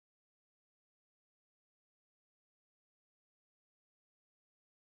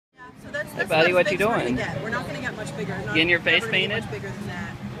So that's hey buddy, what you doing? We're not going to get much bigger. Getting your face painted? Much bigger than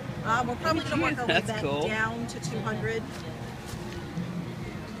that. We're probably going to work our way back down to 200.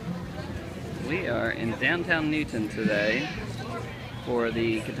 We are in downtown Newton today for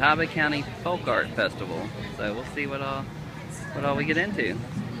the Catawba County Folk Art Festival. So we'll see what all we get into.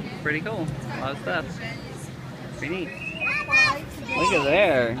 Pretty cool. A lot of stuff. Pretty neat. Look at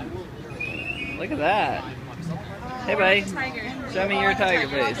there. Look at that. Hey buddy. Show me your tiger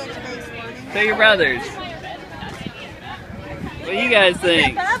face. Show your brothers. What do you guys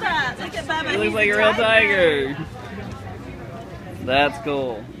think? Look at Bubba. He looks like a real tiger. That's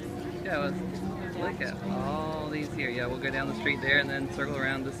cool. Yeah, let's look at all these here. Yeah, we'll go down the street there and then circle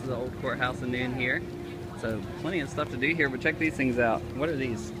around. This is the old courthouse in Noon here. So plenty of stuff to do here, but check these things out. What are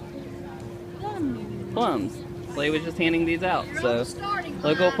these? Plums. Clay was just handing these out. So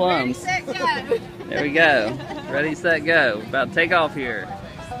local plums. There we go. Ready, set, go. About to take off here.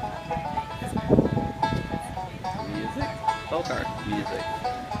 Music. Folk art music.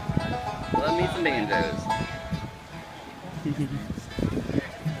 Love me some banjos.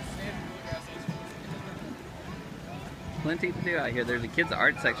 Plenty to do out here. There's a kids'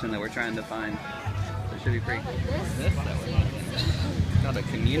 art section that we're trying to find. So it should be pretty cool. What's this that we're looking at? It's called a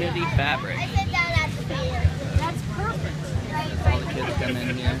community fabric. That's perfect. All the kids come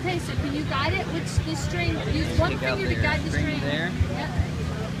in here. Okay, so can you guide it? The string? Use one finger to guide the string. There. Yep.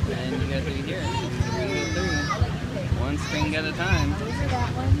 And you go through here. One string at a time. Those are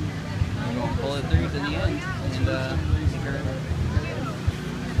that one. We're going to pull it through to the end. And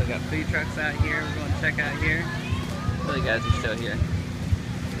we got food trucks out here. We're going to check out here. The guys are still here.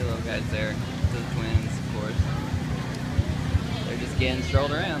 The little guys there. The twins, of course. They're just getting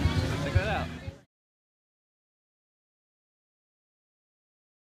strolled around. Check that out.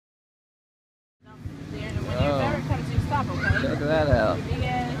 Oh. Check that out.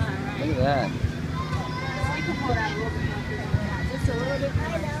 Look at that. Just a little bit.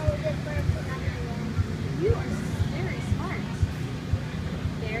 You are very smart.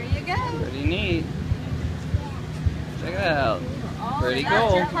 There you go. Pretty neat. Check it out. Pretty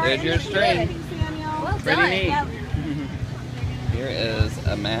cool. There's your string. Pretty neat. Here is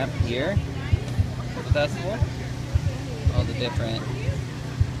a map here for the festival. All the different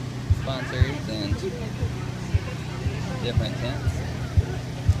sponsors and different tents.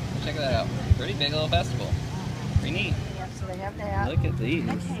 Check that out. Pretty big little festival. Pretty neat. So they have that. Look at these.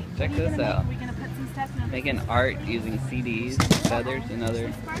 Check this out. Making art using CDs, feathers, and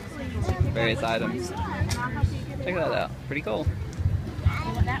other various items. Check that out. Pretty cool.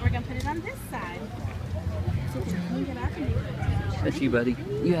 And with that, we're going to put it on this side. So we can clean it up and do it. That's you, buddy.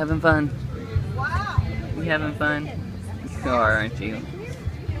 You having fun? Wow. You having fun? You are, aren't you?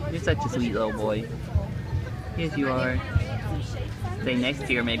 You're such a sweet little boy. Yes, you are. Say next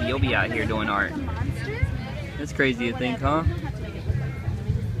year, maybe you'll be out here doing art. That's crazy to think, huh?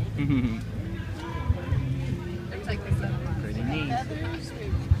 Pretty neat.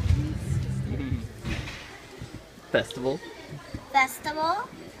 Festival.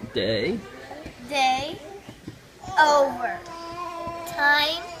 Day. Over.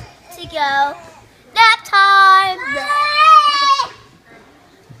 Time to go. Nap time.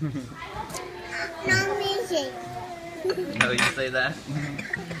 No music. Oh, you say that?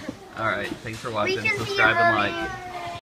 Alright, thanks for watching. Subscribe and like.